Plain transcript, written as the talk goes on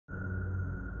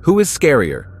Who is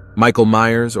scarier, Michael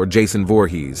Myers or Jason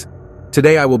Voorhees?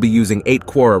 Today I will be using 8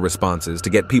 Quora responses to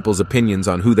get people's opinions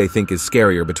on who they think is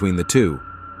scarier between the two,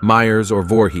 Myers or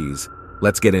Voorhees.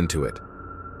 Let's get into it.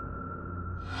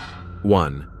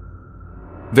 1.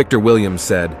 Victor Williams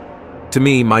said, "To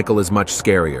me, Michael is much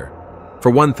scarier.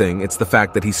 For one thing, it's the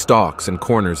fact that he stalks and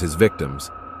corners his victims.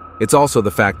 It's also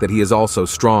the fact that he is also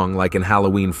strong, like in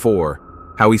Halloween 4,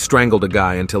 how he strangled a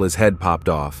guy until his head popped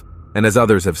off, and as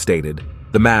others have stated,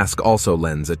 the mask also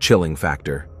lends a chilling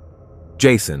factor.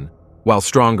 Jason, while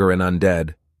stronger and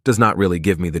undead, does not really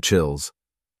give me the chills.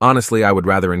 Honestly, I would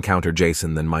rather encounter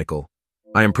Jason than Michael.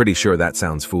 I am pretty sure that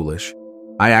sounds foolish.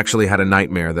 I actually had a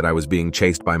nightmare that I was being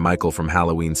chased by Michael from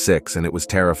Halloween 6, and it was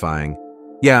terrifying.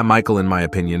 Yeah, Michael, in my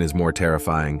opinion, is more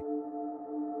terrifying."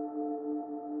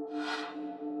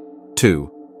 2.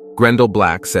 Grendel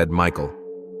Black said Michael.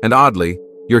 And oddly,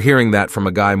 you're hearing that from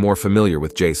a guy more familiar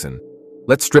with Jason.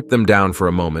 Let's strip them down for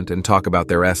a moment and talk about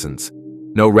their essence.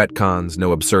 No retcons,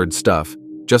 no absurd stuff,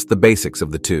 just the basics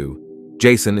of the two.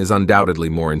 Jason is undoubtedly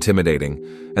more intimidating,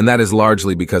 and that is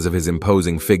largely because of his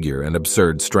imposing figure and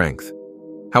absurd strength.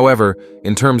 However,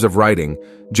 in terms of writing,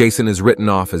 Jason is written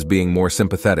off as being more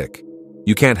sympathetic.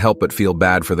 You can't help but feel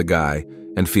bad for the guy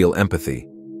and feel empathy.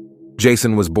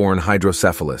 Jason was born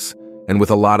hydrocephalus, and with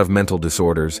a lot of mental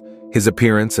disorders, his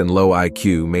appearance and low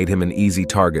IQ made him an easy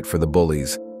target for the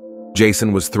bullies.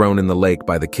 Jason was thrown in the lake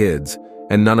by the kids,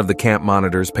 and none of the camp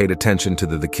monitors paid attention to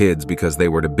the kids because they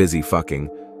were too busy fucking.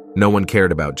 No one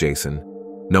cared about Jason.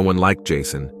 No one liked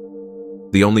Jason.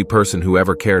 The only person who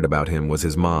ever cared about him was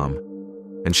his mom,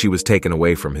 and she was taken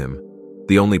away from him.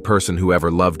 The only person who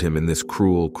ever loved him in this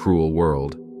cruel, cruel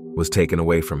world was taken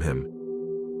away from him.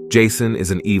 Jason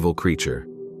is an evil creature.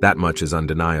 That much is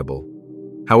undeniable.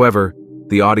 However,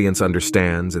 the audience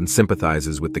understands and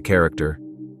sympathizes with the character.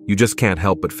 You just can't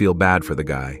help but feel bad for the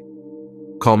guy.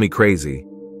 Call me crazy,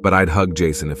 but I'd hug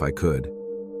Jason if I could.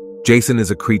 Jason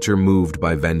is a creature moved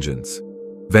by vengeance.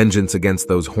 Vengeance against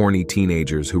those horny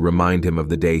teenagers who remind him of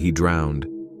the day he drowned.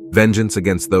 Vengeance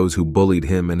against those who bullied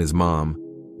him and his mom.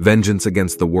 Vengeance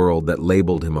against the world that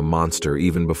labeled him a monster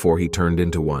even before he turned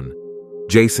into one.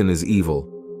 Jason is evil,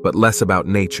 but less about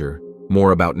nature,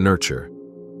 more about nurture.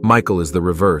 Michael is the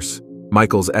reverse.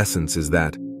 Michael's essence is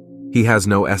that he has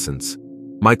no essence.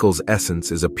 Michael's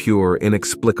essence is a pure,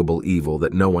 inexplicable evil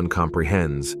that no one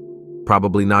comprehends.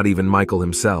 Probably not even Michael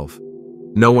himself.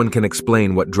 No one can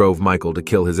explain what drove Michael to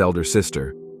kill his elder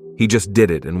sister. He just did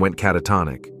it and went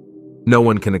catatonic. No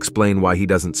one can explain why he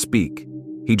doesn't speak.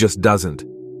 He just doesn't,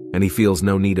 and he feels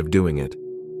no need of doing it.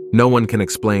 No one can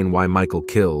explain why Michael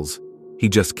kills. He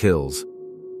just kills.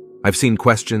 I've seen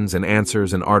questions and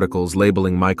answers and articles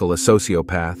labeling Michael a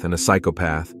sociopath and a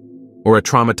psychopath, or a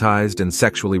traumatized and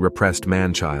sexually repressed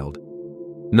man-child.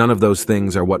 None of those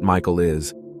things are what Michael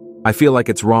is. I feel like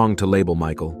it's wrong to label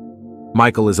Michael.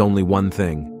 Michael is only one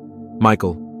thing.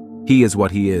 Michael, he is what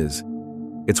he is.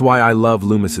 It's why I love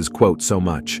Loomis's quote so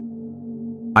much.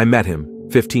 I met him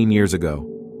 15 years ago.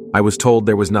 I was told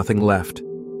there was nothing left.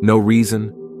 No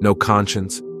reason, no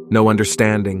conscience, no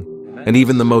understanding, and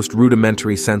even the most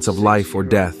rudimentary sense of life or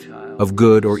death, of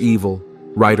good or evil,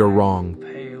 right or wrong.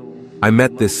 I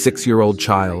met this 6-year-old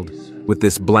child with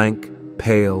this blank,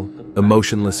 pale,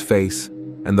 emotionless face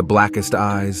and the blackest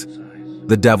eyes,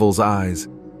 the devil's eyes.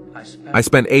 I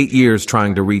spent 8 years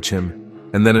trying to reach him,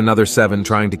 and then another 7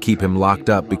 trying to keep him locked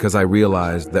up because I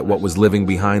realized that what was living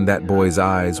behind that boy's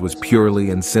eyes was purely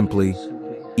and simply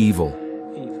evil.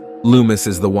 Loomis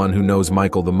is the one who knows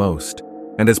Michael the most,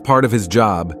 and as part of his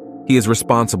job, he is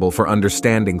responsible for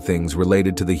understanding things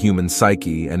related to the human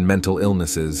psyche and mental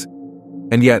illnesses.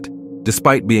 And yet,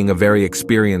 despite being a very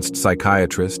experienced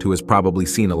psychiatrist who has probably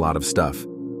seen a lot of stuff,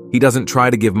 he doesn't try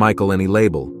to give Michael any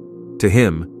label. To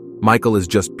him, Michael is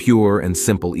just pure and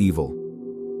simple evil.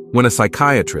 When a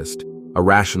psychiatrist, a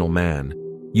rational man,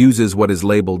 uses what is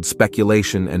labeled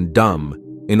speculation and dumb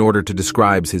in order to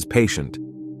describe his patient,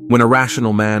 when a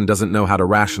rational man doesn't know how to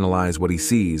rationalize what he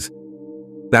sees,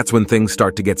 that's when things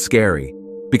start to get scary,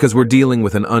 because we're dealing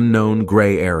with an unknown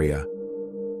gray area.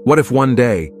 What if one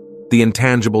day, the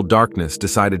intangible darkness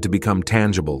decided to become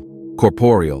tangible,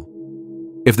 corporeal?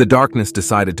 If the darkness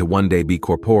decided to one day be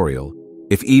corporeal,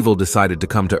 if evil decided to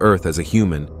come to Earth as a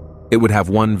human, it would have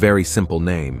one very simple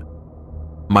name: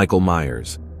 Michael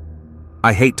Myers.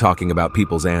 I hate talking about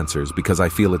people's answers because I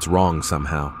feel it's wrong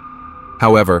somehow.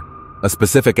 However, a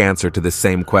specific answer to this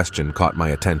same question caught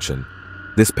my attention.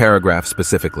 This paragraph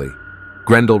specifically.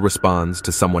 Grendel responds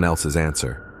to someone else's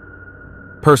answer.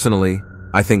 Personally,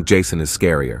 I think Jason is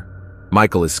scarier.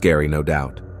 Michael is scary, no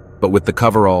doubt, but with the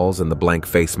coveralls and the blank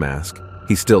face mask,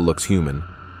 he still looks human.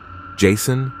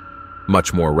 Jason?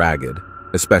 much more ragged,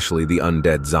 especially the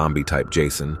undead zombie-type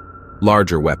Jason,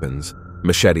 larger weapons,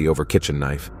 machete over kitchen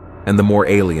knife, and the more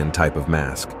alien type of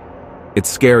mask.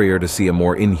 It's scarier to see a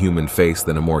more inhuman face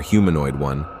than a more humanoid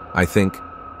one, I think.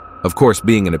 Of course,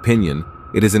 being an opinion,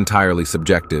 it is entirely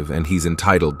subjective and he's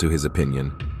entitled to his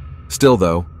opinion. Still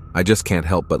though, I just can't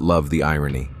help but love the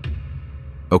irony.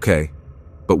 Okay,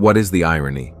 but what is the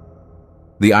irony?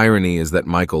 The irony is that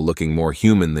Michael looking more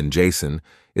human than Jason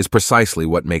is precisely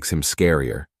what makes him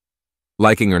scarier.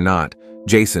 Liking or not,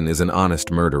 Jason is an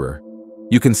honest murderer.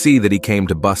 You can see that he came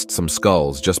to bust some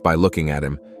skulls just by looking at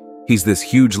him. He's this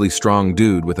hugely strong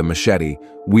dude with a machete,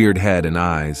 weird head and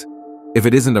eyes. If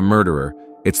it isn't a murderer,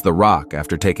 it's The Rock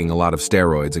after taking a lot of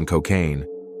steroids and cocaine.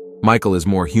 Michael is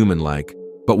more human-like,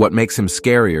 but what makes him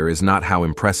scarier is not how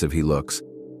impressive he looks,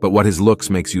 but what his looks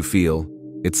makes you feel.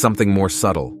 It's something more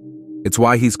subtle. It's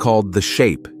why he's called the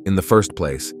Shape in the first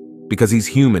place, because he's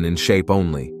human in shape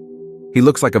only. He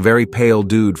looks like a very pale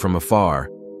dude from afar,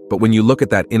 but when you look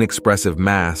at that inexpressive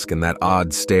mask and that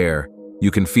odd stare, you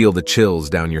can feel the chills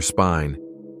down your spine.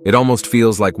 It almost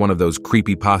feels like one of those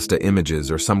creepypasta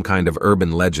images or some kind of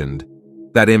urban legend.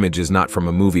 That image is not from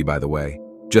a movie, by the way,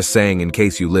 just saying in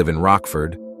case you live in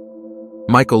Rockford.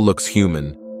 Michael looks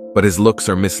human, but his looks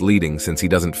are misleading since he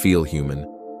doesn't feel human.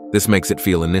 This makes it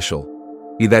feel initial,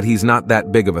 that he's not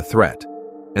that big of a threat.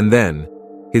 And then,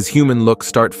 his human looks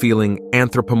start feeling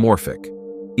anthropomorphic,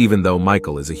 even though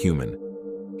Michael is a human.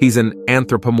 He's an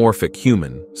anthropomorphic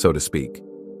human, so to speak.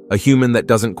 A human that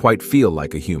doesn't quite feel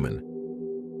like a human.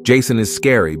 Jason is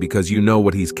scary because you know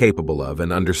what he's capable of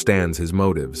and understands his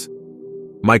motives.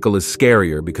 Michael is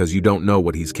scarier because you don't know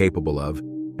what he's capable of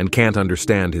and can't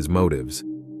understand his motives.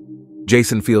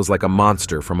 Jason feels like a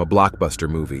monster from a blockbuster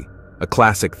movie, a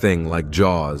classic thing like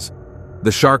Jaws.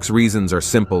 The shark's reasons are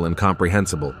simple and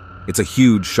comprehensible. It's a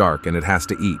huge shark and it has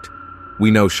to eat.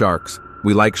 We know sharks,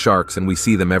 we like sharks, and we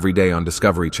see them every day on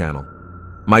Discovery Channel.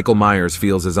 Michael Myers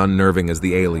feels as unnerving as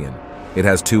the alien. It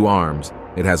has 2 arms,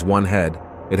 it has 1 head,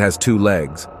 it has 2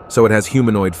 legs, so it has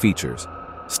humanoid features.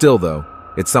 Still though,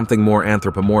 it's something more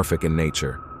anthropomorphic in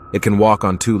nature. It can walk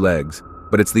on 2 legs,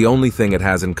 but it's the only thing it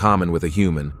has in common with a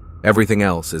human. Everything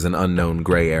else is an unknown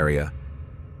gray area.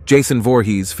 Jason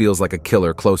Voorhees feels like a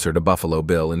killer closer to Buffalo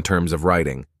Bill in terms of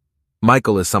writing.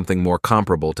 Michael is something more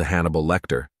comparable to Hannibal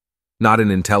Lecter. Not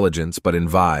in intelligence, but in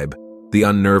vibe. The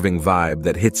unnerving vibe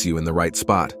that hits you in the right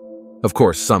spot. Of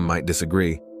course, some might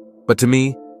disagree. But to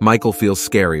me, Michael feels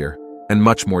scarier and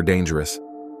much more dangerous.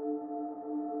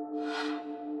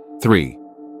 3.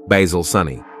 Basil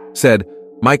Sunny said,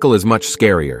 Michael is much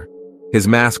scarier. His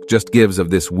mask just gives of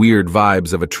this weird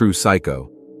vibes of a true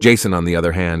psycho. Jason, on the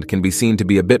other hand, can be seen to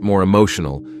be a bit more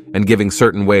emotional and giving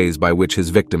certain ways by which his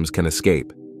victims can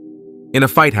escape. In a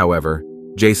fight, however,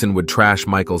 Jason would trash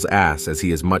Michael's ass as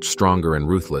he is much stronger and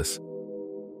ruthless.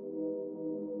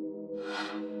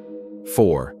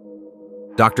 4.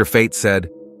 Dr. Fate said,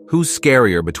 who's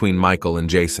scarier between Michael and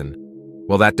Jason?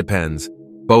 Well, that depends.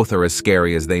 Both are as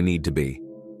scary as they need to be.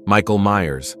 Michael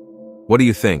Myers. What do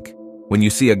you think when you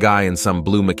see a guy in some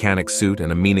blue mechanic suit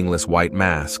and a meaningless white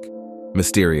mask?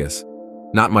 Mysterious.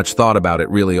 Not much thought about it,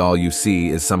 really. All you see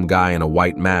is some guy in a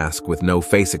white mask with no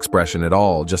face expression at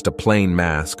all, just a plain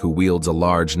mask who wields a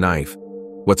large knife.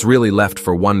 What's really left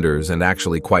for wonders and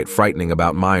actually quite frightening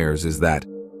about Myers is that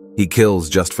he kills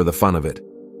just for the fun of it.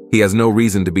 He has no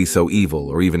reason to be so evil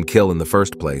or even kill in the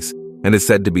first place, and is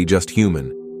said to be just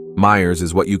human. Myers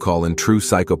is what you call a true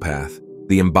psychopath,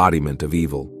 the embodiment of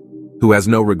evil, who has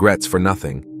no regrets for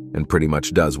nothing and pretty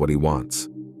much does what he wants.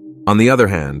 On the other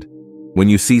hand, when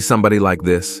you see somebody like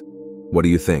this, what do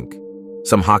you think?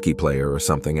 Some hockey player or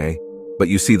something, eh? But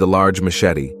you see the large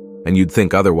machete, and you'd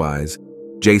think otherwise.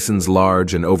 Jason's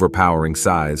large and overpowering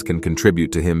size can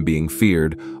contribute to him being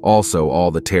feared, also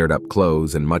all the teared-up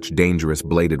clothes and much dangerous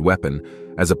bladed weapon,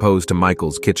 as opposed to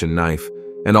Michael's kitchen knife,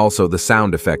 and also the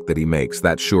sound effect that he makes,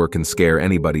 that sure can scare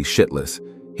anybody shitless,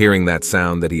 hearing that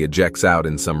sound that he ejects out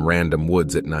in some random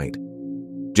woods at night.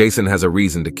 Jason has a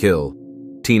reason to kill.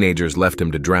 Teenagers left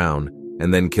him to drown,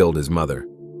 and then killed his mother.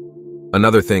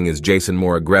 Another thing is Jason's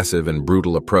more aggressive and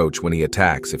brutal approach when he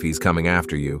attacks. If he's coming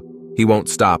after you, he won't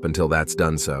stop until that's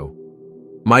done so.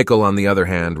 Michael, on the other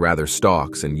hand, rather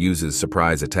stalks and uses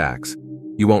surprise attacks.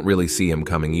 You won't really see him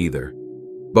coming either.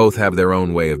 Both have their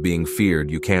own way of being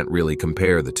feared. You can't really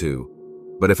compare the two.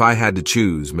 But if I had to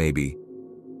choose, maybe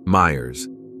Myers.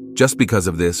 Just because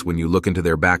of this, when you look into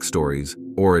their backstories,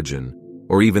 origin,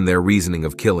 or even their reasoning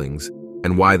of killings,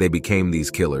 and why they became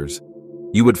these killers,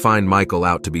 you would find Michael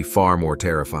out to be far more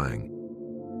terrifying.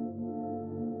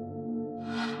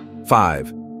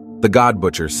 5. The God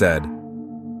Butcher said,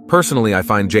 Personally, I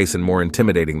find Jason more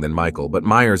intimidating than Michael, but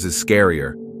Myers is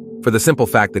scarier, for the simple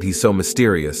fact that he's so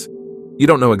mysterious. You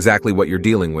don't know exactly what you're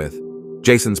dealing with.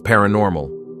 Jason's paranormal.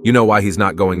 You know why he's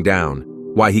not going down,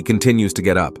 why he continues to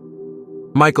get up.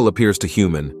 Michael appears to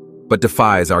human, but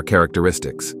defies our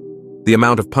characteristics. The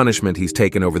amount of punishment he's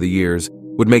taken over the years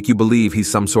would make you believe he's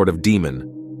some sort of demon,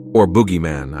 or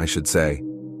boogeyman, I should say.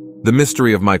 The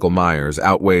mystery of Michael Myers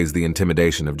outweighs the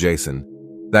intimidation of Jason.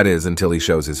 That is, until he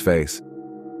shows his face.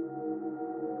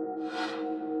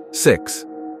 6.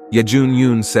 Yejun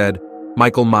Yoon said,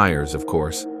 Michael Myers, of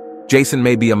course. Jason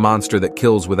may be a monster that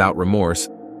kills without remorse,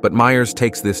 but Myers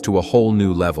takes this to a whole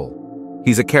new level.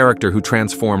 He's a character who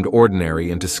transformed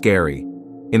ordinary into scary.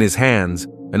 In his hands,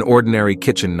 an ordinary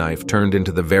kitchen knife turned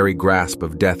into the very grasp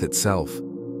of death itself.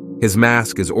 His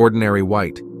mask is ordinary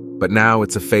white, but now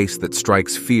it's a face that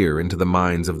strikes fear into the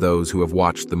minds of those who have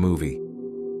watched the movie.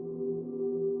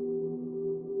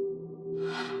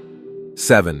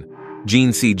 7.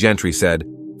 Gene C. Gentry said,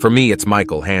 For me, it's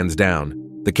Michael, hands down.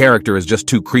 The character is just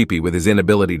too creepy with his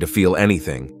inability to feel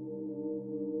anything.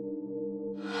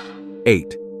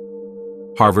 8.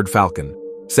 Harvard Falcon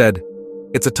said,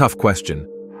 It's a tough question.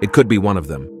 It could be one of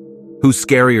them. Who's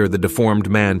scarier, the deformed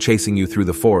man chasing you through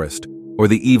the forest, or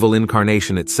the evil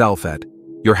incarnation itself at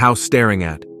your house staring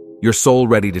at, your soul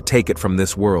ready to take it from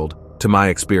this world? To my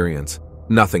experience,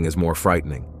 nothing is more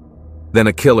frightening than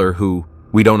a killer who,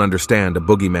 we don't understand, a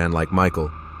boogeyman like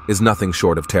Michael, is nothing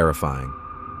short of terrifying.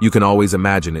 You can always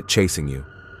imagine it chasing you.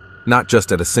 Not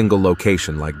just at a single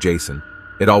location like Jason.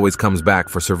 It always comes back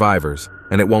for survivors,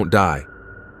 and it won't die.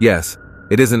 Yes,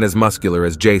 it isn't as muscular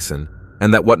as Jason,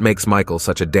 and that's what makes Michael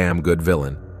such a damn good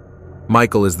villain.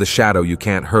 Michael is the shadow. You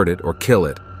can't hurt it or kill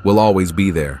it, will always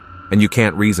be there, and you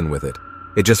can't reason with it.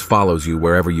 It just follows you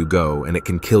wherever you go, and it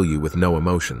can kill you with no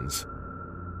emotions.